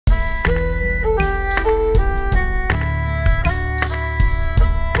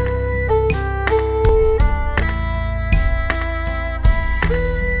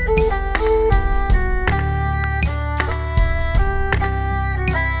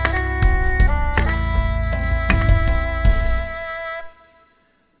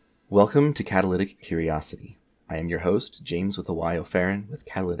Welcome to Catalytic Curiosity. I am your host, Jaymes with a Y O'Farron with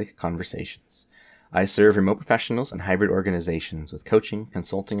Catalytic Conversations. I serve remote professionals and hybrid organizations with coaching,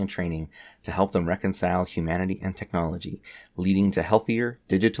 consulting, and training to help them reconcile humanity and technology, leading to healthier,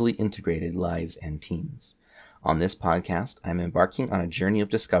 digitally integrated lives and teams. On this podcast, I'm embarking on a journey of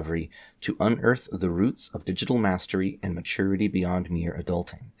discovery to unearth the roots of digital mastery and maturity beyond mere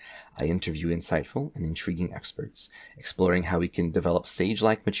adulting. I interview insightful and intriguing experts, exploring how we can develop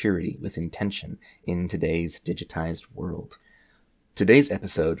sage-like maturity with intention in today's digitized world. Today's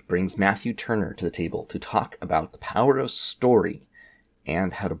episode brings Matthew Turner to the table to talk about the power of story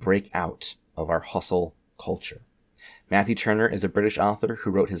and how to break out of our hustle culture. Matthew Turner is a British author who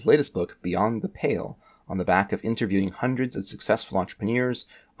wrote his latest book, Beyond the Pale, on the back of interviewing hundreds of successful entrepreneurs,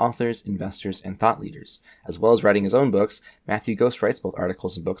 authors, investors, and thought leaders. As well as writing his own books, Matthew ghostwrites both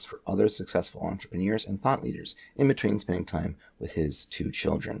articles and books for other successful entrepreneurs and thought leaders, in between spending time with his 2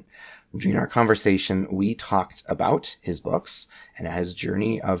 children. During our conversation, we talked about his books and his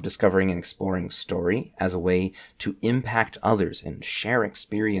journey of discovering and exploring story as a way to impact others and share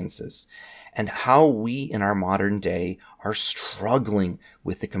experiences, and how we in our modern day are struggling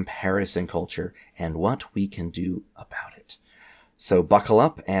with the comparison culture and what we can do about it. So buckle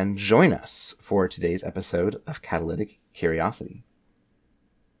up and join us for today's episode of Catalytic Curiosity.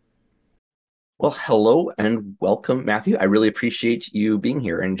 Well, hello and welcome, Matthew. I really appreciate you being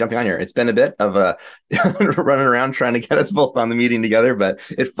here and jumping on here. It's been a bit of a running around trying to get us both on the meeting together, but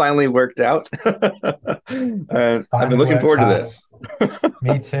it finally worked out. And I've been looking forward to this.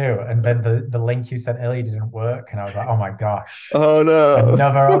 Me too. And then the link you sent earlier didn't work, and I was like, "Oh my gosh, Oh no.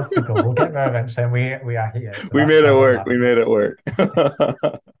 another obstacle." We'll get there eventually, and we are here, so We that's made it all that work. We made it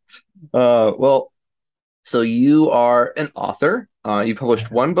matters. work. Well, so you are an author. You published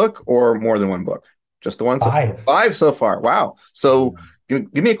one book or more than one book? Just the one? So 5. 5 so far. Wow. So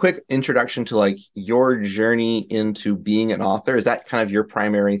Mm. give me a quick introduction to like your journey into being an author. Is that kind of your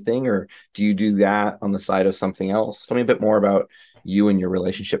primary thing, or do you do that on the side of something else? Tell me a bit more about you and your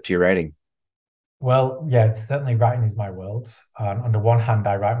relationship to your writing. Well, yeah, certainly writing is my world. On the one hand,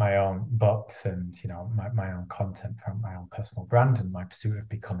 I write my own books and my own content from my own personal brand and my pursuit of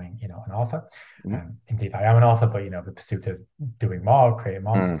becoming an author. Mhm. Indeed, I am an author, but the pursuit of doing more, creating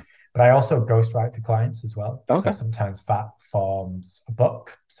more. Mm. But I also ghostwrite for clients as well. So Okay. sometimes that forms a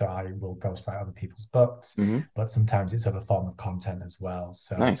book. So I will ghostwrite other people's books, Hmm. but sometimes it's other form of content as well.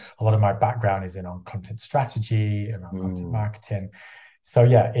 So Nice. a lot of my background is in on content strategy and on content Mm. marketing. So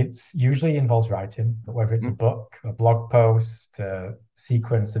yeah, it's usually involves writing, but whether it's a book, a blog post, a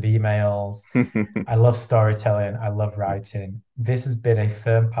sequence of emails, I love storytelling. I love writing. This has been a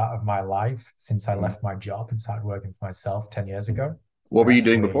firm part of my life since I left my job and started working for myself 10 years ago. What I were you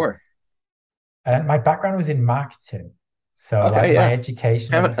doing actually, before? and my background was in marketing. So Okay, like my yeah.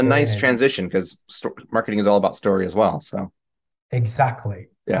 education, Kind of a everything nice is transition because marketing is all about story as well. So exactly.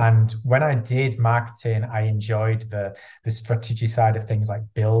 yeah. And when I did marketing, I enjoyed the strategy side of things, like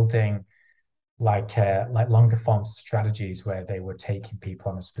building like longer form strategies where they were taking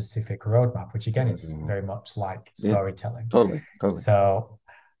people on a specific roadmap, which again is Mm. very much like Yeah, storytelling. totally, totally. So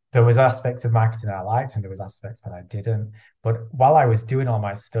there was aspects of marketing I liked and there was aspects that I didn't. But while I was doing all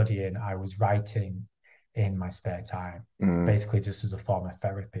my studying, I was writing in my spare time, Mm. basically just as a form of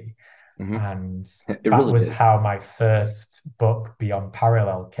therapy. Hmm. And It that really was did. how my first book, Beyond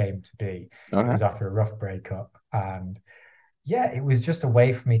Parallel, came to be. It Okay. was after a rough breakup. And yeah, it was just a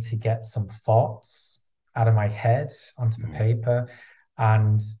way for me to get some thoughts out of my head onto the Mm. paper.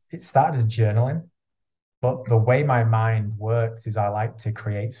 And it started as journaling. But the way my mind works is I like to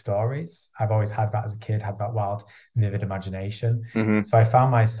create stories. I've always had that as a kid, had that wild, vivid imagination. Hmm. So I found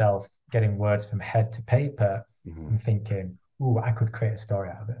myself getting words from head to paper Hmm. and thinking, ooh, I could create a story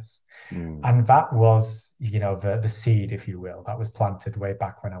out of this. Mm. And that was, the seed, if you will, that was planted way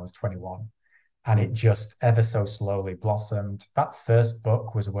back when I was 21. And it Mm. just ever so slowly blossomed. That first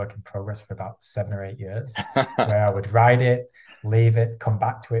book was a work in progress for about 7 or 8 years, where I would write it, leave it, come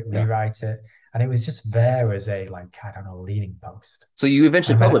back to it, Yeah. rewrite it. And it was just there as a, like, I don't know, leading post. So you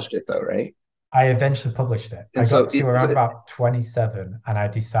eventually And then published it though, right? I eventually published it. I And so got to around it, about 27 and I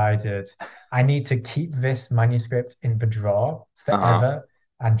decided I need to keep this manuscript in the drawer uh-huh. forever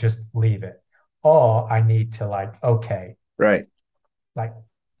and just leave it. Or I need to okay, Right. like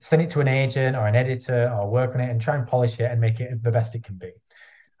send it to an agent or an editor or work on it and try and polish it and make it the best it can be.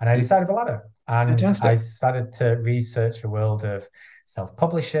 And I decided the latter. And I Fantastic. started to research the world of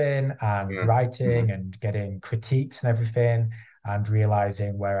self-publishing and Mm-hmm. writing and getting critiques and everything, and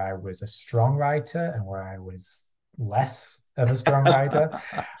realizing where I was a strong writer and where I was less of a strong writer.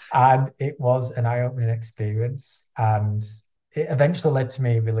 And it was an eye-opening experience. And it eventually led to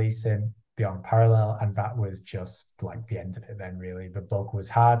me releasing Beyond Parallel, and that was just like the end of it then, really. The book was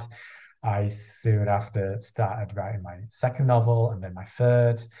hard. I soon after started writing my second novel and then my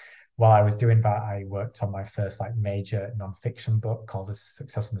third. While I was doing that, I worked on my first like major nonfiction book called The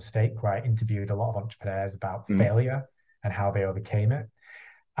Success Mistake, where I interviewed a lot of entrepreneurs about Mhm. failure and how they overcame it.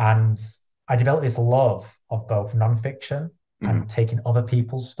 And I developed this love of both nonfiction Mhm. and taking other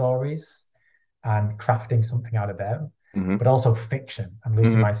people's stories and crafting something out of them, Mhm. but also fiction and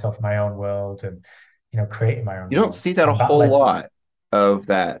losing Mhm. myself in my own world and, creating my own You don't world. see that a And that whole led, lot of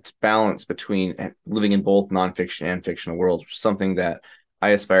that balance between living in both nonfiction and fictional worlds, which is something that I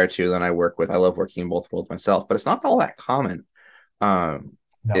aspire to and I work with. I love working in both worlds myself, but it's not all that common. Um,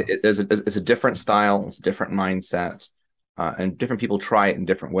 no. it's a different style, it's a different mindset, and different people try it in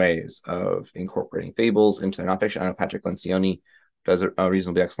different ways of incorporating fables into nonfiction. I know Patrick Lencioni does a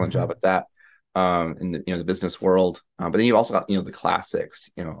reasonably excellent job Mm-hmm. at that in the business world. But then you've also got the classics,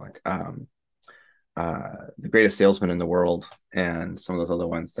 like The Greatest Salesman in the World and some of those other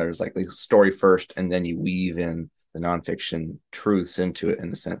ones. There's like the story first, and then you weave in the nonfiction truths into it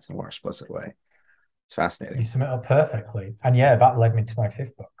in a sense in a more explicit way. It's You fascinating. sum it up perfectly. And yeah, that led me to my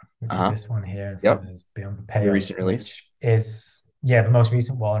fifth book, which is Uh-huh. this one here in front Yep. of us, Beyond the Your Pale, recent release. which is, yeah, the most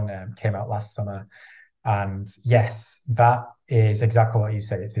recent one came out last summer. And yes, that is exactly what you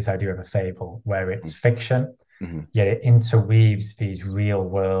said. It's this idea of a fable where it's fiction, Mm-hmm. yet it interweaves these real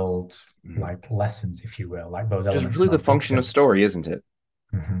world Mm-hmm. like lessons, if you will, like those Which is elements really of the function of nonfiction. story, isn't it?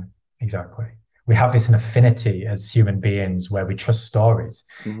 Mhm. Exactly. We have this an affinity as human beings where we trust stories.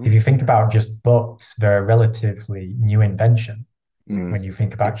 Mm-hmm. If you think about just books, they're a relatively new invention Mm-hmm. when you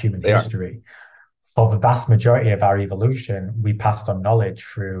think about human They are. history. For the vast majority of our evolution, we passed on knowledge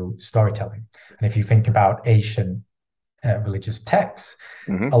through storytelling. And if you think about ancient religious texts,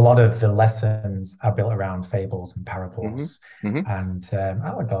 Mm-hmm. a lot of the lessons are built around fables and Mm-hmm. parables Mm-hmm. and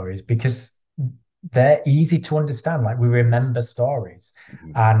allegories because they're easy to understand. Like we remember stories.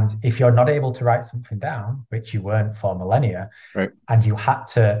 Mm-hmm. And if you're not able to write something down, which you weren't for millennia, Right. and you had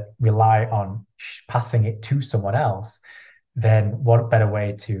to rely on passing it to someone else, then what better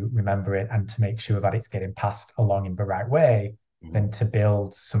way to remember it and to make sure that it's getting passed along in the right way Mm-hmm. than to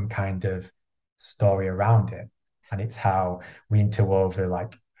build some kind of story around it? And it's how we interwove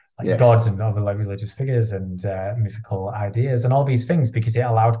like Yes. gods and other like religious figures and mythical ideas and all these things because it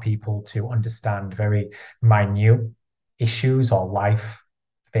allowed people to understand very minute issues or life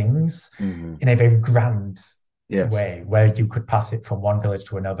things Mm-hmm. in a very grand Yes. way where you could pass it from one village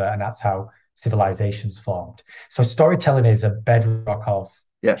to another, and that's how civilizations formed. So storytelling is a bedrock of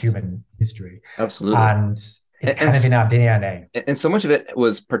Yes. human history, Absolutely. and it's And, and kind of in our DNA. and so much of it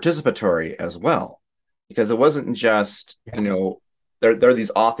was participatory as well, because it wasn't just, Yeah. there are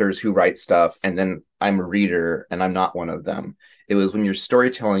these authors who write stuff and then I'm a reader and I'm not one of them. It was when you're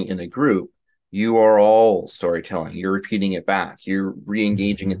storytelling in a group, you are all storytelling. You're repeating it back. You're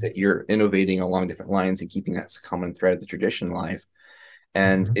re-engaging it, Mm-hmm. that you're innovating along different lines and keeping that common thread of the tradition alive.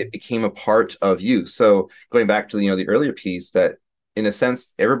 And Mm-hmm. it became a part of you. So going back to the earlier piece, that in a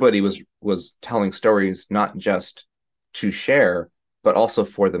sense everybody was telling stories not just to share but also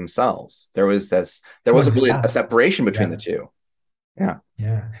for themselves. There To wasn't really a understand. separation between the Yeah. two. Yeah.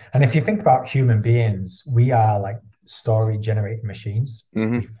 Yeah. And if you think about human beings, we are like story generating machines.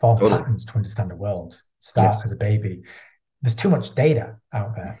 Hmm. We form Totally. patterns to understand the world, start Yes. as a baby. There's too much data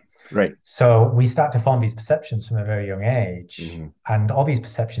out there. Right. So we start to form these perceptions from a very young age. Hmm. And all these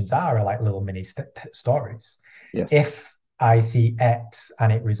perceptions are like little mini stories. Yes. If I see X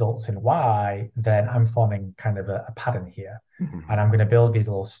and it results in Y, then I'm forming kind of a pattern here. And Hmm. I'm going to build these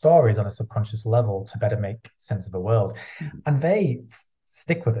little stories on a subconscious level to better make sense of the world. Hmm. And they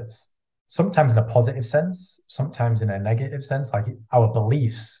stick with us, sometimes in a positive sense, sometimes in a negative sense. Like our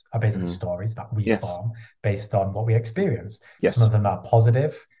beliefs are basically Hmm. stories that we Yes. form based on what we experience. Some Yes. of them are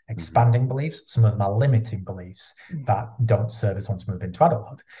positive, Hmm. expanding beliefs. Some of them are limiting beliefs Hmm. that don't serve us once we move into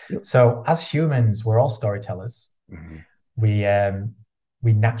adulthood. Yep. So as humans, we're all storytellers. Hmm. We um,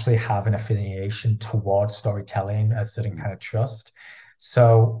 we naturally have an affiliation towards storytelling, a certain Hmm. kind of trust.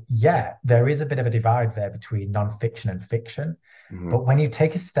 So yeah, there is a bit of a divide there between nonfiction and fiction. Hmm. But when you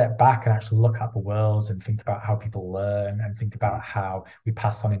take a step back and actually look at the worlds and think about how people learn and think about how we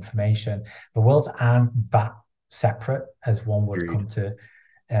pass on information, the worlds aren't that separate as one would Agreed. come to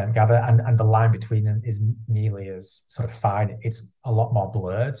gather, and the line between them isn't nearly as sort of fine. It's a lot more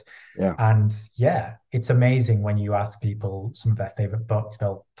blurred. Yeah. And yeah, it's amazing when you ask people some of their favorite books,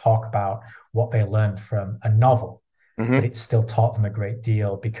 they'll talk about what they learned from a novel, but Hmm. it still taught them a great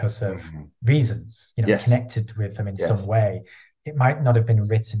deal because of Hmm. reasons, Yes. connected with them in some Yes. way. It might not have been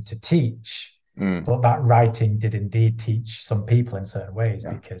written to teach, Mm. But that writing did indeed teach some people in certain ways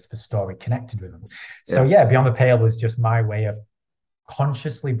Yeah. because the story connected with them. So Yes. yeah, Beyond the Pale was just my way of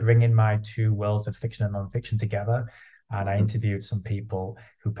consciously bringing my two worlds of fiction and nonfiction together. And I Hmm. interviewed some people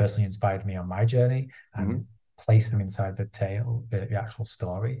who personally inspired me on my journey Hmm. and placed them inside the tale, the actual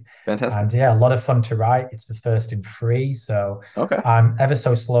story. Fantastic. And yeah, a lot of fun to write. It's the first in three. So Okay. I'm ever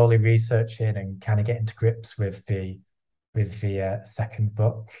so slowly researching and kind of getting to grips with the second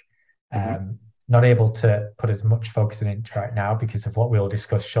book. Hmm. Um, Not able to put as much focus in it right now because of what we'll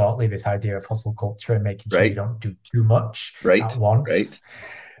discuss shortly, this idea of hustle culture and making sure you Right. don't do too much at Right. Right. once.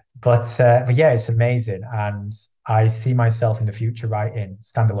 But yeah, it's amazing. And I see myself in the future writing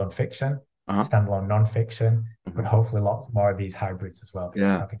standalone fiction, Uh-huh. standalone nonfiction, but Hmm. hopefully a lot more of these hybrids as well,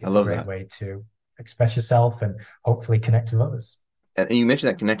 because Yeah. I think I it's a love great that. way to express yourself and hopefully connect with others. And you mentioned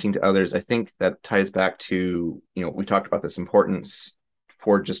that connecting to others. I think that ties back to, we talked about this importance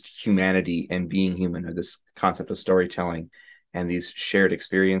for just humanity and being human, or this concept of storytelling and these shared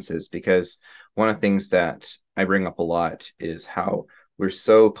experiences. Because one of the things that I bring up a lot is how we're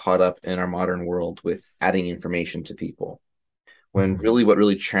so caught up in our modern world with adding information to people, when Mhm. really what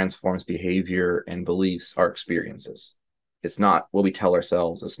really transforms behavior and beliefs are experiences. It's not what we tell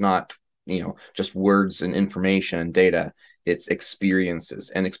ourselves. It's not, just words and information and data. It's experiences,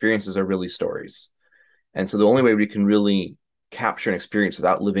 and experiences are really stories. And so the only way we can really capture an experience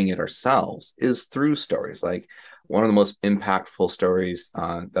without living it ourselves is through stories. Like one of the most impactful stories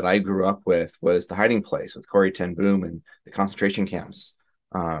that I grew up with was The Hiding Place with Corrie Ten Boom and the concentration camps.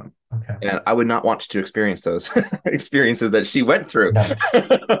 Um, Okay. and I would not want to experience those experiences that she went through. No,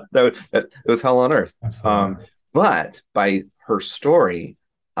 That it was hell on earth. absolutely. But by her story,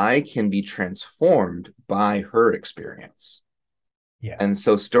 I can be transformed by her experience. Yeah. And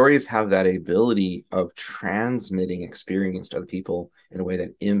so stories have that ability of transmitting experience to other people in a way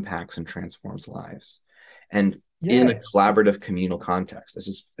that impacts and transforms lives. And in a Yeah. collaborative communal context, this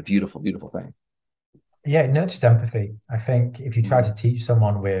is a beautiful, beautiful thing. Yeah, it nurtures empathy. I think if you try Mm-hmm. to teach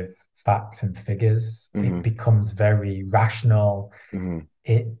someone with facts and figures, it Mm-hmm. becomes very rational. Mm-hmm.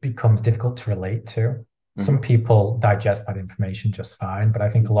 It becomes difficult to relate to. Mm-hmm. Some people digest that information just fine, but I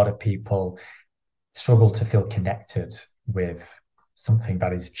think a lot of people struggle to feel connected with something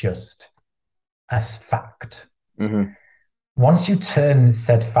that is just a fact. Mm-hmm. Once you turn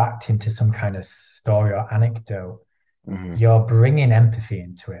said fact into some kind of story or anecdote, Mm-hmm. you're bringing empathy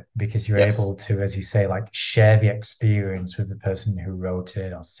into it because you're Yes. able to, as you say, like share the experience with the person who wrote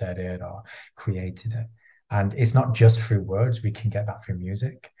it or said it or created it. And it's not just through words. We can get that through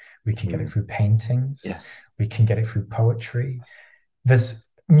music. We can get Mm-hmm. it through paintings. Yes. We can get it through poetry. There's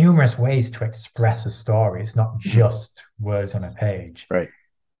numerous ways to express a story. It's not Mm-hmm. just words on a page. Right.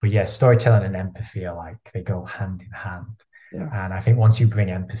 But yeah, storytelling and empathy are like they go hand in hand. Yeah. And I think once you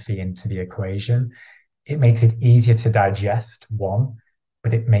bring empathy into the equation, it makes it easier to digest one,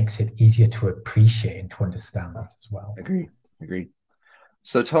 but it makes it easier to appreciate and to understand that as well. Agreed. Agreed.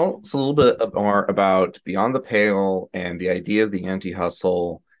 So tell us a little bit more about Beyond the Pale and the idea of the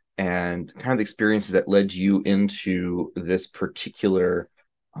anti-hustle and kind of the experiences that led you into this particular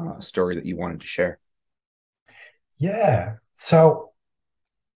story that you wanted to share. Yeah. So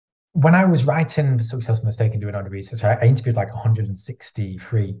when I was writing The Successful Mistake and doing all the research, I interviewed like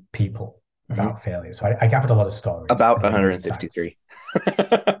 163 people Mhm. about failure. So I gathered a lot of stories About and gained insights. 153.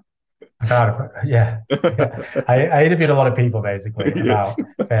 Yeah. I interviewed a lot of people basically about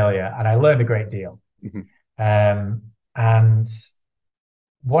failure and I learned a great deal. Mhm. Um, and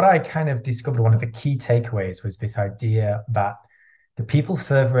what I kind of discovered, one of the key takeaways was this idea that the people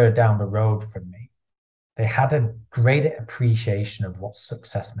further down the road from me, they had a greater appreciation of what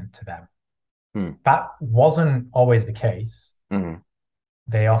success meant to them. Hmm. That wasn't always the case. Mhm.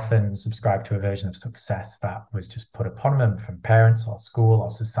 They often subscribed to a version of success that was just put upon them from parents or school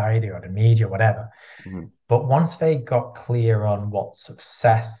or society or the media, or whatever. Mhm. But once they got clear on what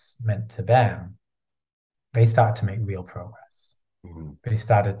success meant to them, they started to make real progress. Mhm. They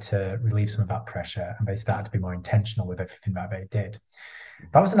started to relieve some of that pressure and they started to be more intentional with everything that they did.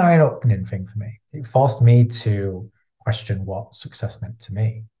 That was an eye-opening thing for me. It forced me to question what success meant to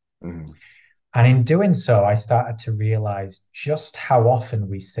me. Mhm. And in doing so, I started to realize just how often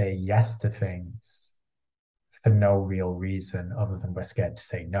we say yes to things for no real reason other than we're scared to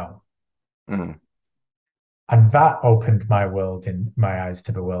say no. Mhm. And that opened my eyes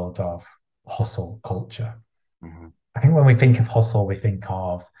to the world of hustle culture. Mhm. I think when we think of hustle, we think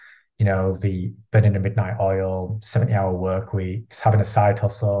of, the burning the midnight oil, 70-hour work weeks, having a side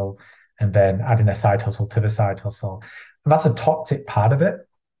hustle, and then adding a side hustle to the side hustle. And that's a toxic part of it,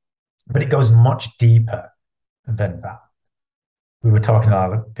 but it goes much deeper than that. We were talking a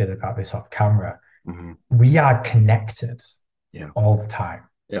little bit about this off camera. Mm-hmm. We are connected Yeah. all the time,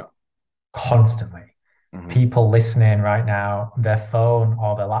 Yeah. constantly. Mm-hmm. People listening right now, their phone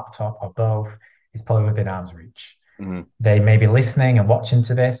or their laptop or both is probably within arm's reach. Mm-hmm. They may be listening and watching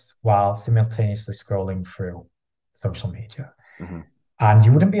to this while simultaneously scrolling through social media. Mm-hmm. And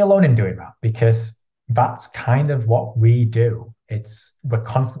you wouldn't be alone in doing that because that's kind of what we do. We're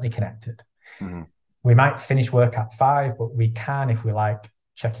constantly connected. Mm-hmm. We might finish work at 5, but we can, if we like,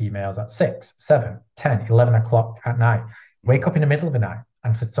 check emails at 6, 7, 10, 11 o'clock at night. Wake up in the middle of the night,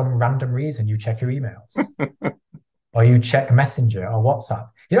 and for some random reason, you check your emails or you check Messenger or WhatsApp.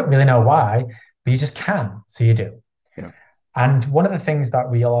 You don't really know why, but you just can. So you do. Yeah. And one of the things that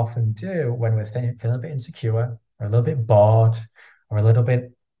we'll often do when we're feeling a bit insecure or a little bit bored or a little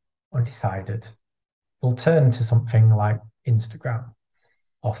bit undecided, we'll turn to something like Instagram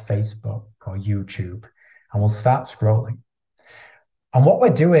or Facebook or YouTube, and we'll start scrolling. And what we're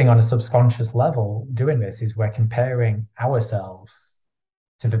doing on a subconscious level, doing this, is we're comparing ourselves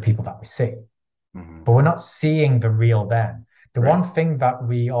to the people that we see, Mm-hmm. but we're not seeing the real them. The Right. one thing that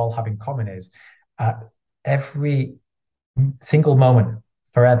we all have in common is at every single moment,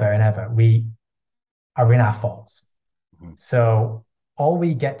 forever and ever, we are in our thoughts. Mm-hmm. So all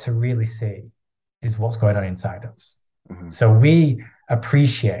we get to really see is what's going on inside us. Mm-hmm. So we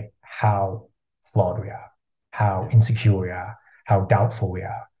appreciate how flawed we are, how insecure we are, how doubtful we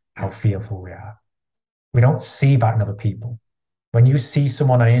are, how fearful we are. We don't see that in other people. When you see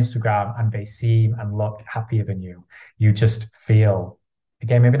someone on Instagram and they seem and look happier than you just feel,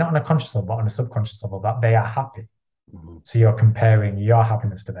 again, maybe not on a conscious level, but on a subconscious level, that they are happy. Mm-hmm. So you're comparing your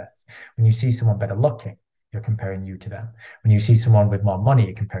happiness to theirs. When you see someone better looking, you're comparing you to them. When you see someone with more money,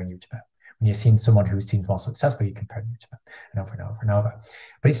 you're comparing you to them. When you're seeing someone who seems more successful, you're comparing you to them, and over and over and over.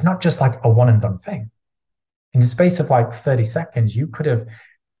 But it's not just like a one and done thing. In the space of like 30 seconds, you could have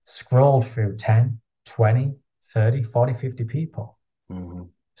scrolled through 10, 20, 30, 40, 50 people, Mm-hmm.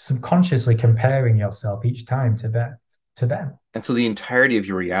 subconsciously comparing yourself each time to them. And so the entirety of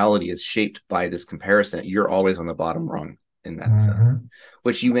your reality is shaped by this comparison. You're always on the bottom rung in that sense. Mm-hmm.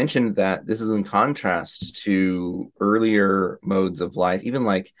 Which you mentioned that this is in contrast to earlier modes of life, even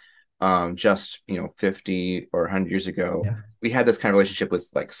like just 50 or 100 years ago. Yeah. We had this kind of relationship with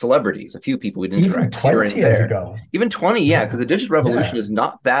like celebrities, a few people we'd Even interact here 20 and years there. ago. Even 20, yeah, because Yeah. the digital revolution Yeah. is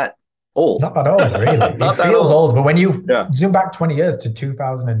not that old. Not that old, really. It Not that feels old. old, but when you Yeah. zoom back 20 years to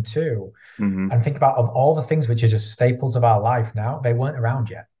 2002 Mm-hmm. and think about of all the things which are just staples of our life now, they weren't around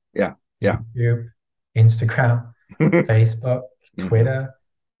yet. Yeah. Yeah. YouTube, Instagram, Facebook, Mm-hmm. Twitter,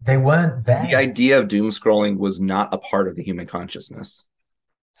 they weren't The there. idea of doom scrolling was not a part of the human consciousness.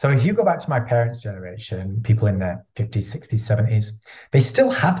 So if you go back to my parents' generation, people in their 50s, 60s, 70s, they still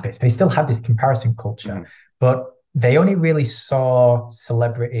had this. They still had this comparison culture, Mm-hmm. but they only really saw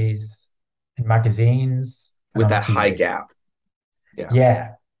celebrities in magazines and With on that high TV. gap. Yeah. Yeah.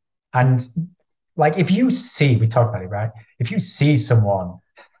 And like if you see, we talk about it, right? If you see someone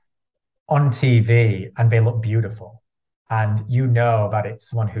on TV and they look beautiful, and you know that it's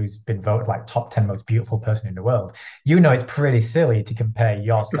someone who's been voted like top 10 most beautiful person in the world, you know it's pretty silly to compare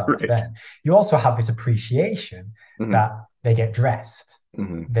yourself to Right. them. You also have this appreciation Mm-hmm. that they get dressed,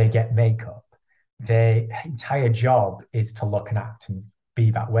 Mm-hmm. they get makeup, their entire job is to look and act and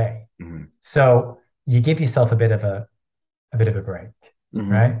be that way. Mm-hmm. So you give yourself a bit of a break, Mm-hmm.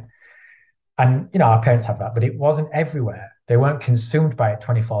 right? And our parents had that, but it wasn't everywhere. They weren't consumed by it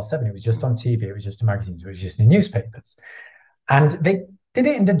 24/7. It was just on TV, it was just in magazines, it was just in newspapers. And they did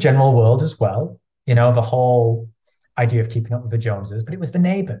it in the general world as well, the whole idea of keeping up with the Joneses, but it was the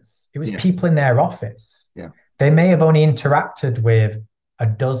neighbors, it was Yeah. people in their office. Yeah. They may have only interacted with a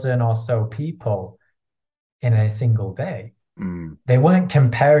dozen or so people in a single day. Mm. They weren't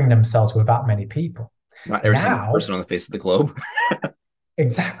comparing themselves with that many people. Not every single Now, person on the face of the globe.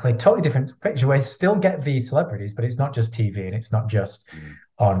 exactly, totally different picture. We still get these celebrities, but it's not just TV and it's not just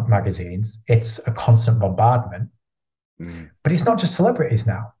on magazines. It's a constant bombardment. But it's not just celebrities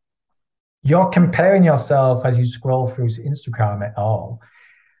now. You're comparing yourself as you scroll through Instagram at all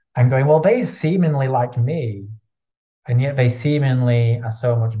and going, well, they seemingly like me, and yet they seemingly are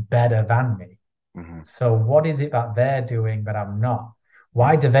so much better than me. Mm-hmm. So what is it that they're doing that I'm not?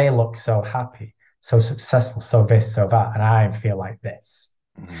 Why do they look so happy, so successful, so this, so that, and I feel like this?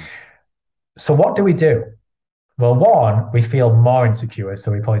 Mm-hmm. So what do we do? Well, one, we feel more insecure,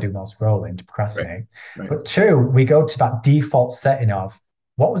 so we probably do more scrolling to procrastinate. Right. But two, we go to that default setting of,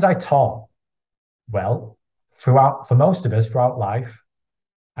 what was I taught? Well, for most of us, throughout life,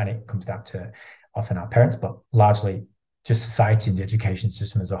 and it comes down to often our parents, but largely just society and the education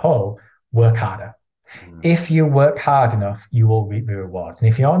system as a whole, work harder. Mm-hmm. If you work hard enough, you will reap the rewards. And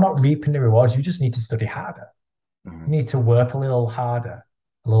if you're not reaping the rewards, you just need to study harder. Mm-hmm. You need to work a little harder,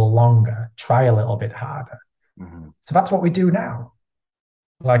 a little longer, try a little bit harder. Mm-hmm. So that's what we do now.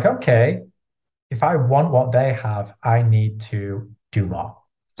 Like, okay, if I want what they have, I need to do more.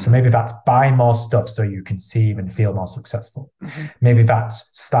 So maybe that's buy more stuff so you can see and feel more successful. Mm-hmm. Maybe that's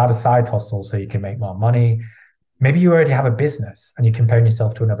start a side hustle so you can make more money. Maybe you already have a business and you're comparing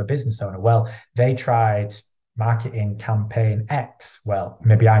yourself to another business owner. Well, they tried marketing campaign X. Well,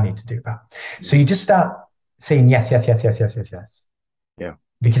 maybe I need to do that. So you just start saying yes, yes, yes, yes, yes, yes, yes. Yeah.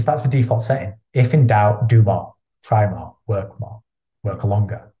 Because that's the default setting. If in doubt, do more, try more, work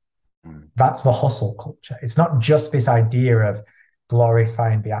longer. Mm-hmm. That's the hustle culture. It's not just this idea of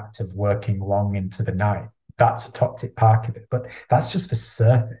glorifying the act of working long into the night. That's a toxic part of it, but that's just the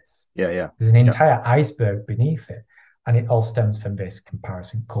surface. Yeah. Yeah. There's an Yeah. entire iceberg beneath it. And it all stems from this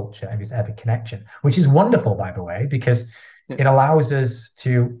comparison culture and this ever connection, which is wonderful, by the way, because it allows us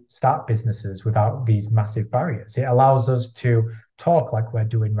to start businesses without these massive barriers. It allows us to talk like we're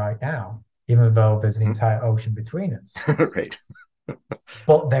doing right now, even though there's an entire ocean between us. Right.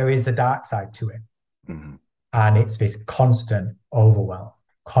 But there is a dark side to it. Mm-hmm. And it's this constant overwhelm,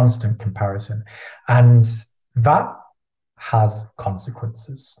 constant comparison. And that has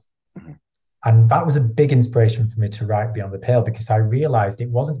consequences. Mm-hmm. And that was a big inspiration for me to write Beyond the Pale because I realized it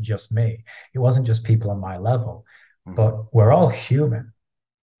wasn't just me. It wasn't just people on my level, but we're all human.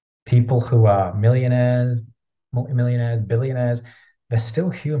 People who are millionaires, multimillionaires, billionaires, they're still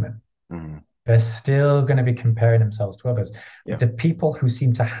human. Mm-hmm. They're still going to be comparing themselves to others. Yeah. The people who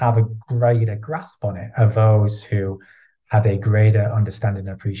seem to have a greater grasp on it are those who had a greater understanding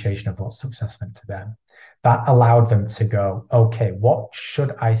and appreciation of what success meant to them. That allowed them to go, okay, what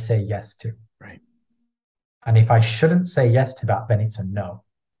should I say yes to? Right. And if I shouldn't say yes to that, then it's a no.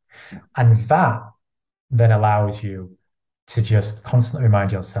 Yeah. And that then allows you to just constantly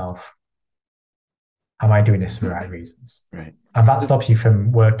remind yourself, am I doing this for the right reasons? Right. And that stops you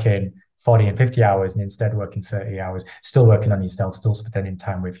from working 40 and 50 hours and instead working 30 hours, still working on yourself, still spending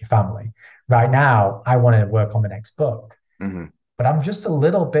time with your family. Right now, I want to work on the next book, but I'm just a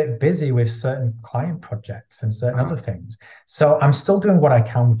little bit busy with certain client projects and certain other things. So I'm still doing what I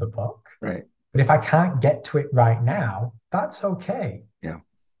can with the book. Right. But if I can't get to it right now, that's okay. Yeah.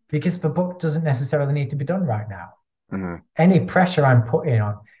 Because the book doesn't necessarily need to be done right now. Mm-hmm. Any pressure I'm putting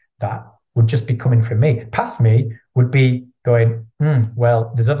on that would just be coming from me. Past me would be going,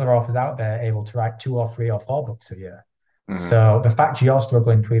 well, there's other authors out there able to write 2 or 3 or 4 books a year. Mm-hmm. So the fact you're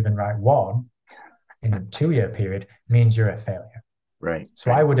struggling to even write one in a 2-year period means you're a failure. Right. So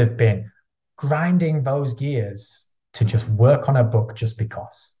right. I would have been grinding those gears to just work on a book just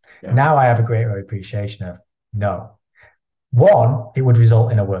because. Yeah. Now I have a greater appreciation of, no. 1, it would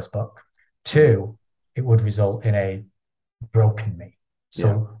result in a worse book. 2, it would result in a broken me.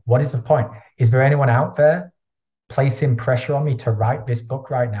 So what is the point? Is there anyone out there placing pressure on me to write this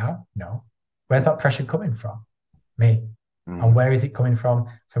book right now? No. Where's that pressure coming from? Me. And where is it coming from?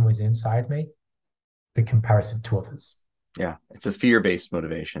 From within inside me? The comparison to others. Yeah, it's a fear-based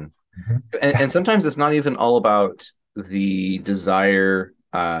motivation. And sometimes it's not even all about the desire,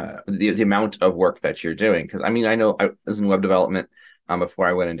 the amount of work that you're doing. Because I mean, I know I was in web development before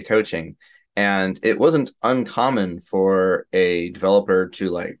I went into coaching, and it wasn't uncommon for a developer to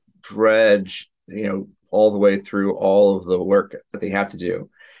like dredge, all the way through all of the work that they have to do.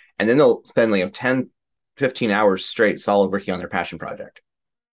 And then they'll spend 10, 15 hours straight solid working on their passion project,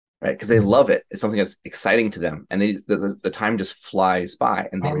 right? Because they love it. It's something that's exciting to them. And the time just flies by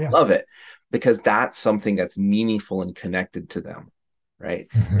and they love it because that's something that's meaningful and connected to them, right?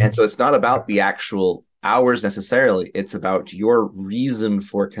 And so it's not about the actual hours necessarily. It's about your reason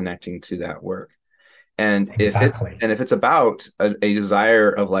for connecting to that work. And if it's about a desire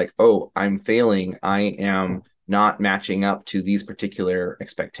of like, oh, I'm failing, I am not matching up to these particular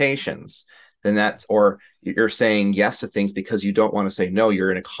expectations, then or you're saying yes to things because you don't want to say no,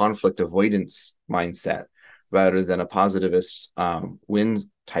 you're in a conflict avoidance mindset rather than a positivist win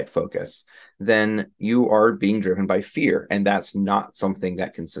type focus, then you are being driven by fear. And that's not something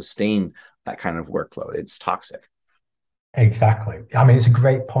that can sustain that kind of workload. It's toxic. Exactly. I mean, it's a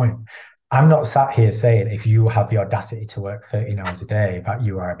great point. I'm not sat here saying if you have the audacity to work 13 hours a day that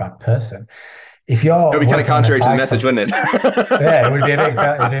you are a bad person. If you're it would be kind of contrary to the message, wouldn't it? Yeah, it would be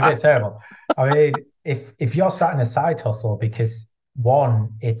a bit terrible. I mean, if you're sat in a side hustle because 1,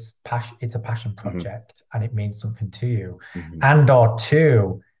 it's a passion project and it means something to you, and or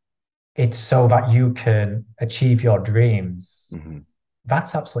 2, it's so that you can achieve your dreams,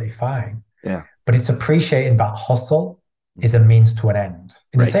 that's absolutely fine. Yeah. But it's appreciating that hustle is a means to an end.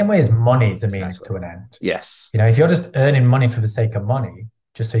 In the Right. same way as money is a means Exactly. to an end. Yes. You know, if you're just earning money for the sake of money,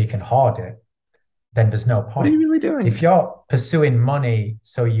 just so you can hoard it, then there's no What are you point. really doing? If you're pursuing money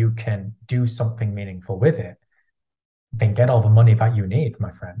so you can do something meaningful with it, then get all the money that you need,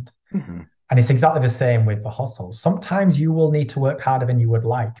 my friend. Mm-hmm. And it's exactly the same with the hustle. Sometimes you will need to work harder than you would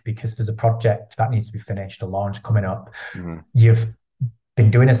like because there's a project that needs to be finished, a launch coming up. Mm-hmm. You've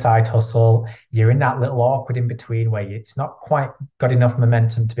been doing a side hustle. You're in that little awkward in between where it's not quite got enough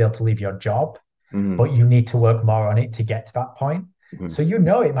momentum to be able to leave your job, Mm-hmm. but you need to work more on it to get to that point. Mm-hmm. So you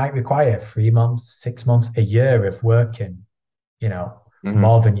know it might require 3 months, 6 months, a year of working, you know, Mm-hmm.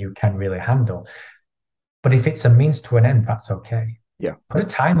 more than you can really handle. But if it's a means to an end, that's okay. Yeah. Put a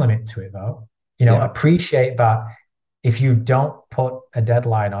time limit to it though. You know, Yeah. appreciate that if you don't put a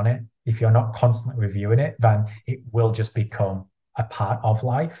deadline on it, if you're not constantly reviewing it, then it will just become a part of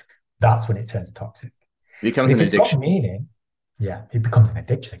life. That's when it turns toxic. It becomes But an if it's got addiction. meaning, yeah, it becomes an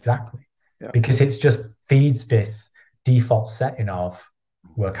addiction, exactly. Yeah. Because it's just feeds this default setting of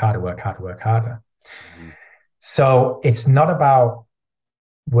work harder, work harder, work harder. Mm-hmm. So it's not about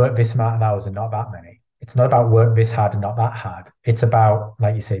work this amount of hours and not that many. It's not about work this hard and not that hard. It's about,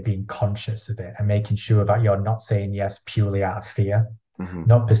 like you say, being conscious of it and making sure that you're not saying yes purely out of fear, Mm-hmm.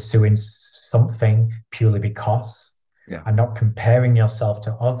 not pursuing something purely because, Yeah. and not comparing yourself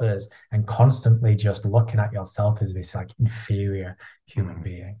to others and constantly just looking at yourself as this like inferior human Mm-hmm.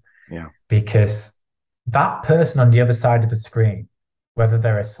 being. Yeah. Because that person on the other side of the screen, whether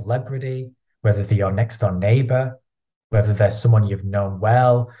they're a celebrity, whether they're your next door neighbor, whether they're someone you've known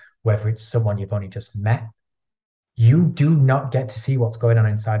well, whether it's someone you've only just met, you do not get to see what's going on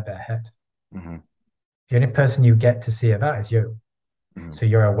inside their head. Mm-hmm. The only person you get to see of that is you. Mm-hmm. So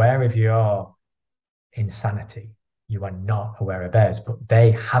you're aware of your insanity. You are not aware of theirs, but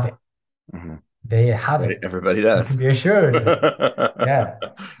they have it. Mm-hmm. They have Right. it. Everybody You does. can be assured of it. Yeah.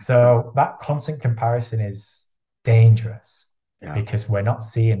 So that constant comparison is dangerous Yeah. because we're not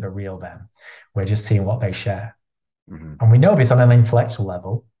seeing the real them. We're just seeing what they share. Mm-hmm. And we know this on an intellectual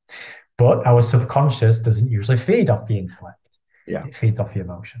level, but our subconscious doesn't usually feed off the intellect. Yeah. It feeds off the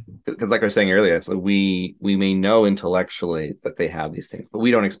emotion. Because like I was saying earlier, so we may know intellectually that they have these things, but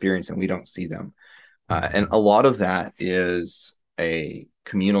we don't experience them. We don't see them. And a lot of that is a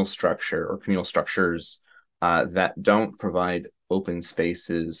communal structure or communal structures that don't provide open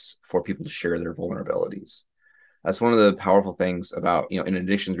spaces for people to share their vulnerabilities. That's one of the powerful things about, in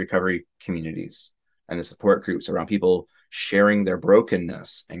addictions recovery communities and the support groups around people sharing their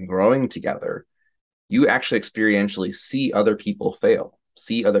brokenness and growing together. You actually experientially see other people fail,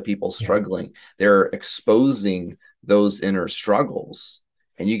 see other people Yeah. struggling. They're exposing those inner struggles,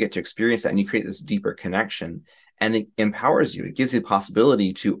 and you get to experience that, and you create this deeper connection, and it empowers you. It gives you the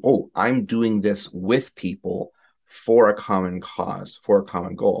possibility to, oh, I'm doing this with people for a common cause, for a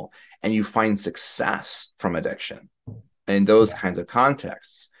common goal, and you find success from addiction in those Yeah. kinds of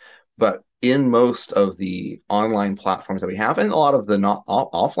contexts. But in most of the online platforms that we have, and a lot of the not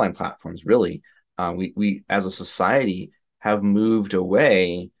offline platforms, really, we as a society have moved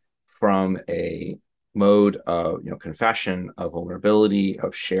away from a mode of confession, of vulnerability,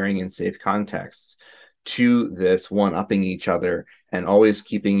 of sharing in safe contexts, to this one upping each other and always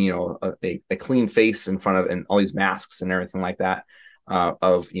keeping a clean face in front of, and all these masks and everything like that,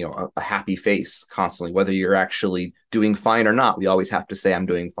 of a happy face constantly, whether you're actually doing fine or not. We always have to say I'm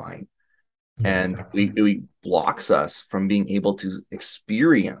doing fine, Yeah, and exactly. we blocks us from being able to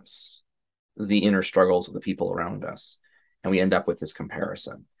experience the inner struggles of the people around us, and we end up with this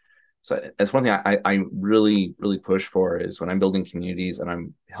comparison. So that's one thing I really, really push for, is when I'm building communities and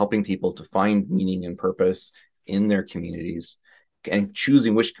I'm helping people to find meaning and purpose in their communities, and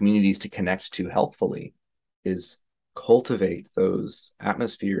choosing which communities to connect to healthfully, is cultivate those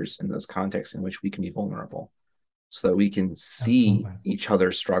atmospheres and those contexts in which we can be vulnerable so that we can see Absolutely. each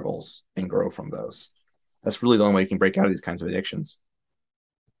other's struggles and grow from those. That's really the only way you can break out of these kinds of addictions.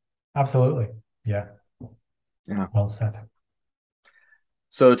 Absolutely. Yeah. Yeah. Well said.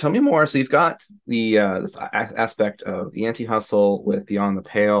 So tell me more. So you've got the this aspect of the anti-hustle with Beyond the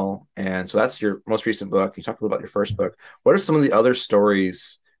Pale, and so that's your most recent book. You talked a little about your first book. What are some of the other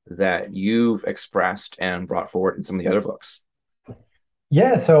stories that you've expressed and brought forward in some of the other books?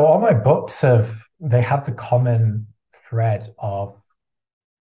 Yeah, so all my books they have the common thread of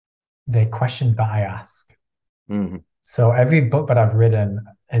the questions that I ask. Mm-hmm. So every book that I've written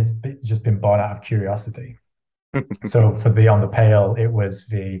has just been born out of curiosity. So for Beyond the Pale, it was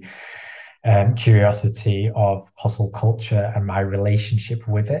the curiosity of hustle culture and my relationship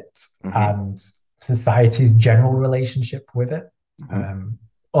with it, Mm-hmm. and society's general relationship with it. Mm-hmm.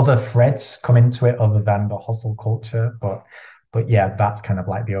 other threads come into it other than the hustle culture. But yeah, that's kind of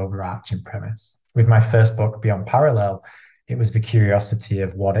like the overarching premise. With my first book, Beyond Parallel, it was the curiosity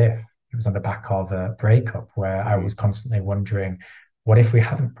of what if. It was on the back of a breakup where I was constantly wondering, what if we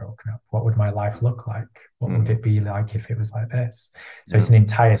hadn't broken up? What would my life look like? What would it be like if it was like this? So it's an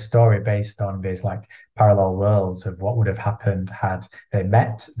entire story based on these like parallel worlds of what would have happened had they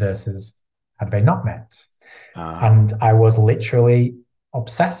met versus had they not met. And I was literally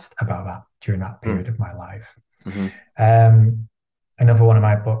obsessed about that during that period of my life. Um, Another one of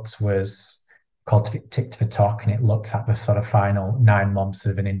my books was called Tick to the Talk, and it looks at the sort of final 9 months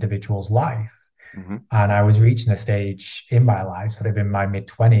of an individual's life. And I was reaching a stage in my life, sort of in my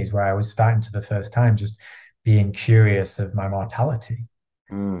mid-20s, where I was starting to the first time just being curious of my mortality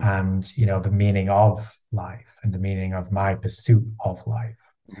and, you know, the meaning of life and the meaning of my pursuit of life.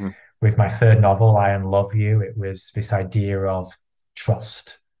 With my third novel, I and Love You, it was this idea of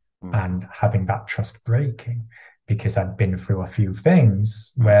trust and having that trust breaking because I'd been through a few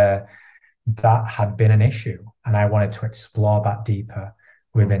things where that had been an issue and I wanted to explore that deeper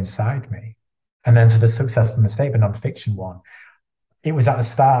within inside me. And then for the Successful Mistake, the nonfiction one, it was at the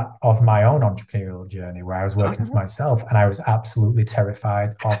start of my own entrepreneurial journey where I was working for myself and I was absolutely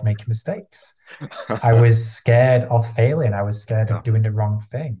terrified of making mistakes. I was scared of failing. I was scared of doing the wrong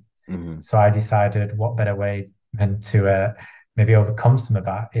thing. So I decided what better way than to maybe overcome some of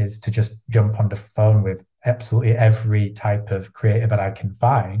that is to just jump on the phone with absolutely every type of creator that I can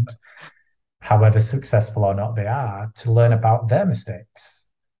find, however successful or not they are, to learn about their mistakes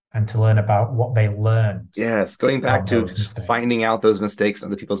and to learn about what they learned. Yes, going back to those mistakes. finding out those mistakes in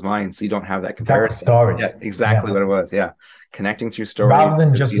other people's minds so you don't have that comparison. Exactly, stories. Yeah, exactly what it was. Yeah. Connecting through stories. Rather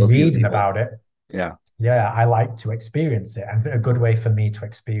than just reading about it. Yeah. Yeah, I like to experience it. And a good way for me to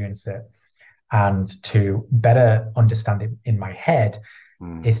experience it and to better understand it in my head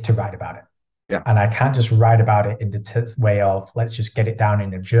is to write about it. Yeah. And I can't just write about it in the way of let's just get it down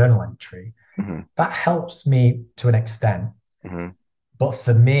in a journal entry. That helps me to an extent. But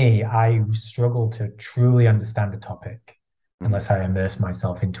for me, I struggle to truly understand a topic unless I immerse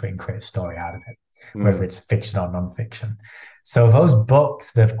myself into it and create a story out of it, whether it's fiction or nonfiction. So those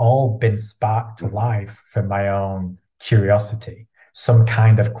books, they've all been sparked to life from my own curiosity, some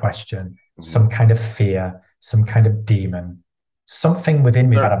kind of question, some kind of fear, some kind of demon, something within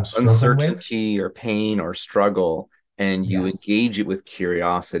me that I'm struggling uncertainty or pain or struggle, and you engage it with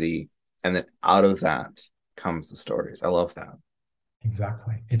curiosity, and then out of that comes the stories. I love that.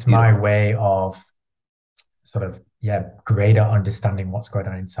 Exactly. It's my way of sort of, greater understanding what's going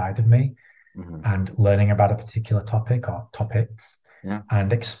on inside of me and learning about a particular topic or topics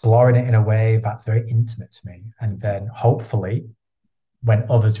and exploring it in a way that's very intimate to me. And then hopefully when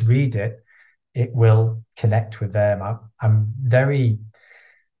others read it, it will connect with them. I'm very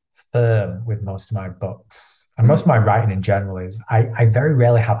firm with most of my books and most of my writing in general is I very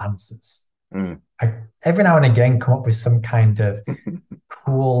rarely have answers. I every now and again come up with some kind of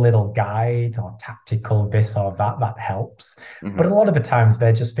cool little guide or tactical this or that helps. But a lot of the times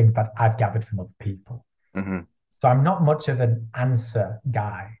they're just things that I've gathered from other people. So I'm not much of an answer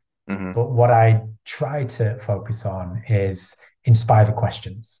guy. But what I try to focus on is inspire the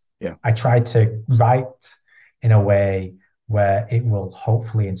questions. I try to write in a way where it will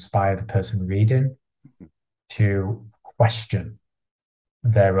hopefully inspire the person reading to question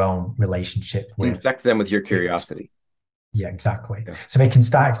their own relationship with. Infect them with your curiosity. Yeah, exactly. So they can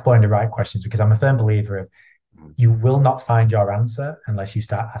start exploring the right questions because I'm a firm believer of you will not find your answer unless you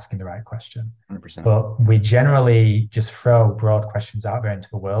start asking the right question. 100%. But we generally just throw broad questions out there into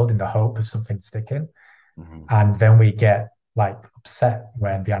the world in the hope of something sticking. And then we get like upset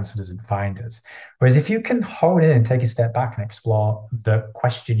when the answer doesn't find us. Whereas if you can hold in and take a step back and explore the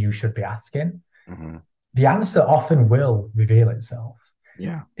question you should be asking, the answer often will reveal itself.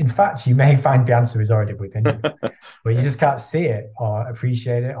 Yeah. In fact, you may find the answer is already within you, but you just can't see it or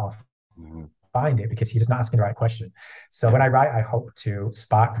appreciate it or find it because you're just not asking the right question. So when I write, I hope to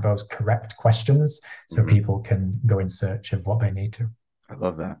spark those correct questions so people can go in search of what they need to. I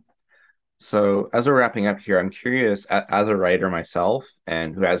love that. So as we're wrapping up here, I'm curious, as a writer myself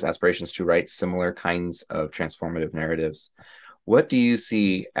and who has aspirations to write similar kinds of transformative narratives, what do you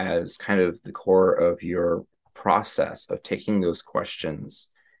see as kind of the core of your process of taking those questions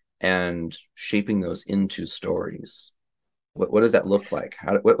and shaping those into stories? What does that look like?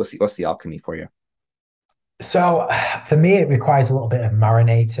 What's the alchemy for you? So for me, it requires a little bit of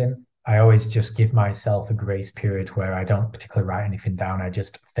marinating. I always just give myself a grace period where I don't particularly write anything down. I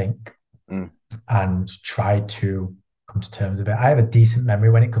just think and try to come to terms with it. I have a decent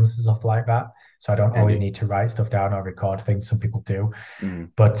memory when it comes to stuff like that. So I don't always Handy. need to write stuff down or record things. Some people do. Mm-hmm.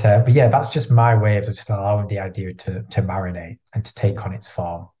 But yeah, that's just my way of just allowing the idea to marinate and to take on its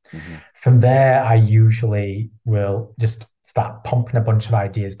form. Mm-hmm. From there, I usually will just start pumping a bunch of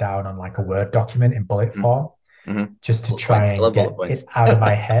ideas down on like a Word document in bullet form, Mm-hmm. just to Bullet try points. I and love bullet get points. it out of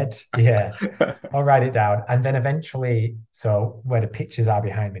my head. Yeah, I'll write it down. And then eventually, so where the pictures are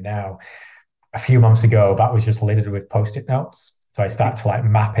behind me now, a few months ago, that was just littered with post-it notes. So I started to like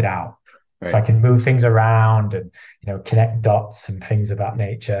map it out. So I Right. can move things around and connect dots and things of that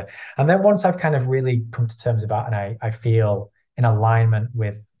nature. And then once I've kind of really come to terms with that and I feel in alignment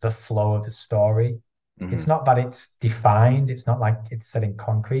with the flow of the story, Mm-hmm. it's not that it's defined, it's not like it's set in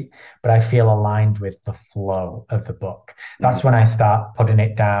concrete, but I feel aligned with the flow of the book. Mm-hmm. That's when I start putting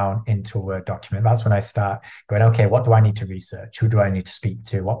it down into a Word document. That's when I start going, okay, what do I need to research? Who do I need to speak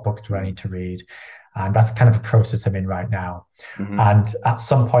to? What books do I Mm-hmm. need to read? And that's kind of the process I'm in right now. Mm-hmm. And at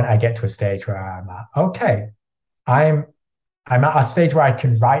some point, I get to a stage where I'm at, okay, I'm I'm at a stage where I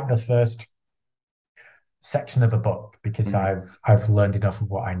can write the first section of a book because Mm-hmm. I've learned enough of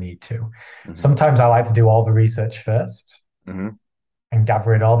what I need to. Mm-hmm. Sometimes I like to do all the research first Mm-hmm. and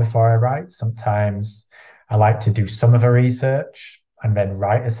gather it all before I write. Sometimes I like to do some of the research and then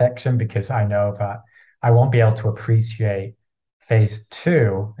write a section because I know that I won't be able to appreciate phase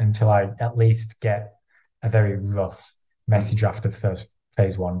two until I at least get a very rough messy Mm-hmm. draft of first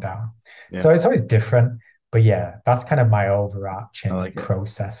phase one down. Yeah, So it's always different. But yeah, that's kind of my I overarching like it.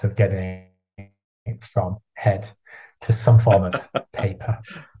 process of getting it from head to some form of paper.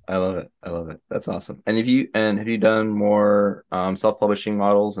 I love it. I love it. That's awesome. And have you done more self-publishing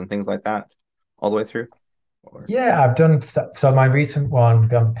models and things like that all the way through? Or Yeah, I've done so. My recent one,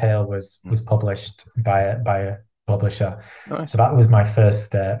 Beyond the Pale, mm, was published by a publisher. So nice. that was my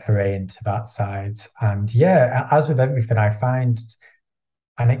first foray into that side. And yeah, as with everything, I find,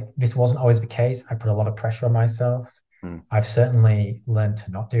 this wasn't always the case. I put a lot of pressure on myself. Mm, I've certainly learned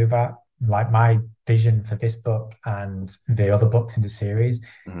to not do that. Like my vision for this book and the other books in the series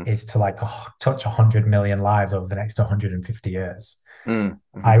mm, is to like touch 100 million lives over the next 150 years. mm,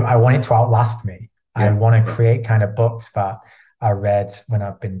 I want it to outlast me. I yeah, want to create kind of books that are read when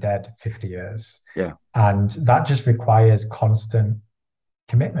I've been dead 50 years. yeah. And that just requires constant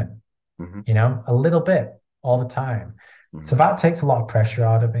commitment, Hmm. a little bit all the time. Hmm. So that takes a lot of pressure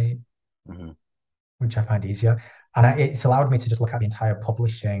out of me, Hmm. which I find easier. And it's allowed me to just look at the entire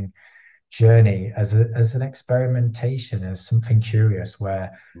publishing journey as an experimentation, as something curious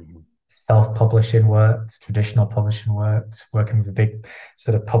where Hmm. self-publishing works, traditional publishing works, working with a big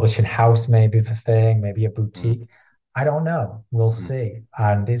sort of publishing house, maybe the thing, maybe a Hmm. boutique. I don't know. We'll Hmm. see.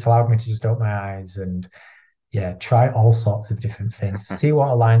 And it's allowed me to just open my eyes and yeah, try all sorts of different things, see what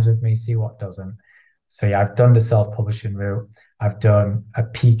aligns with me, see what doesn't. So yeah, I've done the self-publishing route. I've done a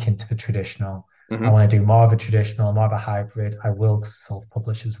peek into the traditional. I Hmm. want to do more of a traditional, more of a hybrid. I will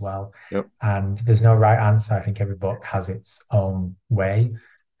self-publish as well. Yep. And there's no right answer. I think every book has its own way,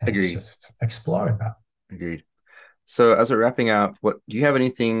 and it's Agreed. just exploring that. Agreed. So as we're wrapping up, what do you have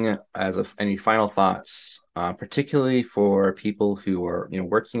anything as of any final thoughts, particularly for people who are,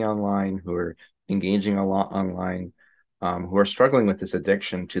 working online, who are engaging a lot online, who are struggling with this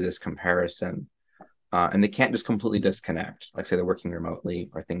addiction to this comparison, and they can't just completely disconnect, like say they're working remotely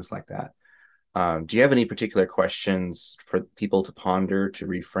or things like that. Do you have any particular questions for people to ponder, to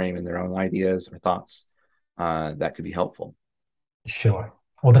reframe in their own ideas or thoughts that could be helpful? Sure.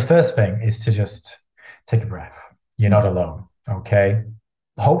 Well, the first thing is to just take a breath. You're not alone. Okay.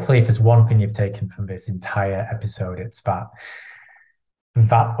 Hopefully, if there's one thing you've taken from this entire episode, it's that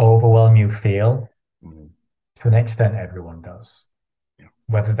overwhelm you feel, Mm-hmm. to an extent, everyone does. Yeah.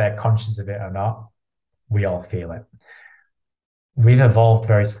 Whether they're conscious of it or not, we all feel it. We've evolved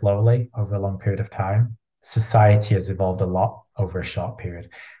very slowly over a long period of time. Society has evolved a lot over a short period.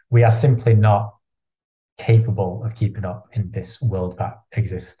 We are simply not capable of keeping up in this world that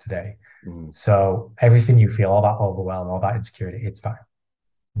exists today. Mm-hmm. So everything you feel, all that overwhelm, all that insecurity, it's fine.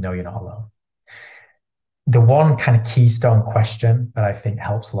 No, you're not alone. The one kind of keystone question that I think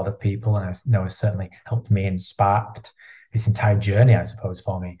helps a lot of people, and I know has certainly helped me and sparked this entire journey, I suppose,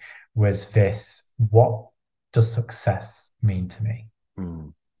 for me, was this: what does success mean to me? Mm-hmm.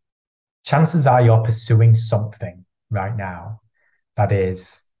 Chances are you're pursuing something right now that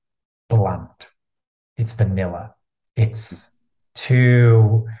is bland. It's vanilla. It's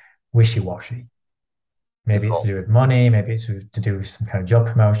too wishy-washy. Maybe it's to Default. do with money. Maybe it's to do with some kind of job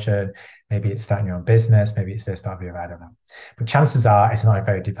promotion. Maybe it's starting your own business. Maybe it's this, that, the other. I don't know. But chances are it's not a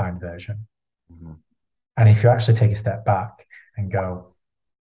very defined version. Mm-hmm. And if you actually take a step back and go,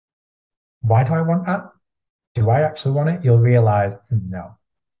 why do I want that? Do I actually want it? You'll realize, no.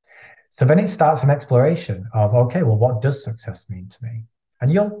 So then it starts an exploration of, okay, well, what does success mean to me?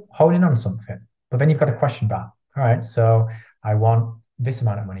 And you'll hone in on something, but then you've got a question back. All right, so I want this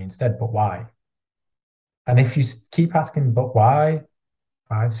amount of money instead, but why? And if you keep asking, but why,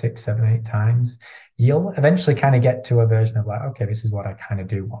 5, 6, 7, 8 times, you'll eventually kind of get to a version of like, okay, this is what I kind of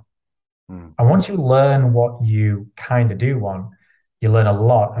do want. Mm. And once you learn what you kind of do want, you learn a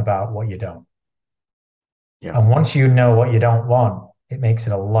lot about what you don't. Yeah. And once you know what you don't want, it makes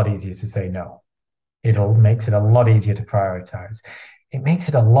it a lot easier to say no. It'll makes it a lot easier to prioritize. It makes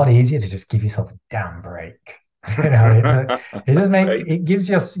it a lot easier to just give yourself a damn break. It just makes Right. it gives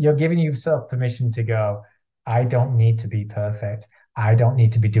you you're giving yourself permission to go, I don't need to be perfect. I don't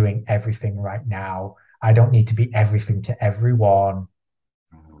need to be doing everything right now. I don't need to be everything to everyone.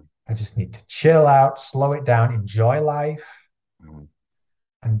 Mhm. I just need to chill out, slow it down, enjoy life, Mhm.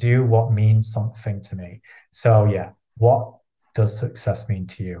 and do what means something to me. So, yeah, what does success mean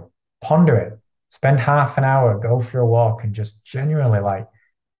to you? Ponder it. Spend half an hour, go for a walk, and just genuinely like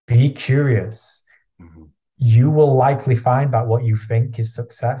be curious. Mhm. You will likely find that what you think is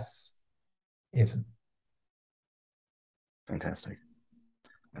success isn't. Fantastic.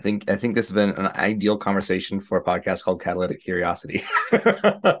 I think this has been an ideal conversation for a podcast called Catalytic Curiosity.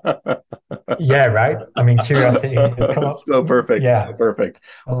 Yeah, right. I mean, curiosity has come up. So perfect. So Yeah, perfect.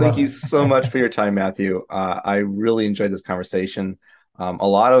 I Well, thank love you so much for it. your time, Matthew. I really enjoyed this conversation. A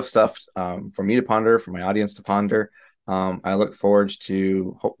lot of stuff for me to ponder, for my audience to ponder. I look forward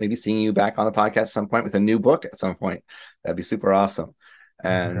to hope maybe seeing you back on the podcast at some point with a new book at some point. That'd be super awesome.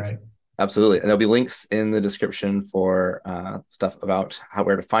 That'd be And great. absolutely. And there'll be links in the description for stuff about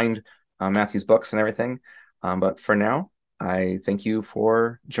where to find Matthew's books and everything. But for now, I thank you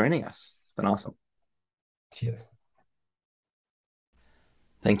for joining us. It's been awesome. Cheers.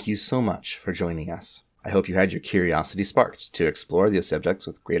 Thank you so much for joining us. I hope you had your curiosity sparked to explore these subjects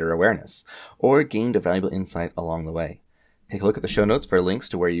with greater awareness, or gained a valuable insight along the way. Take a look at the show notes for links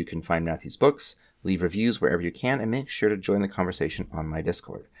to where you can find Matthew's books, leave reviews wherever you can, and make sure to join the conversation on my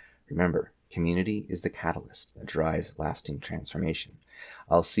Discord. Remember, community is the catalyst that drives lasting transformation.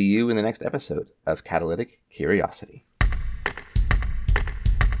 I'll see you in the next episode of Catalytic Curiosity.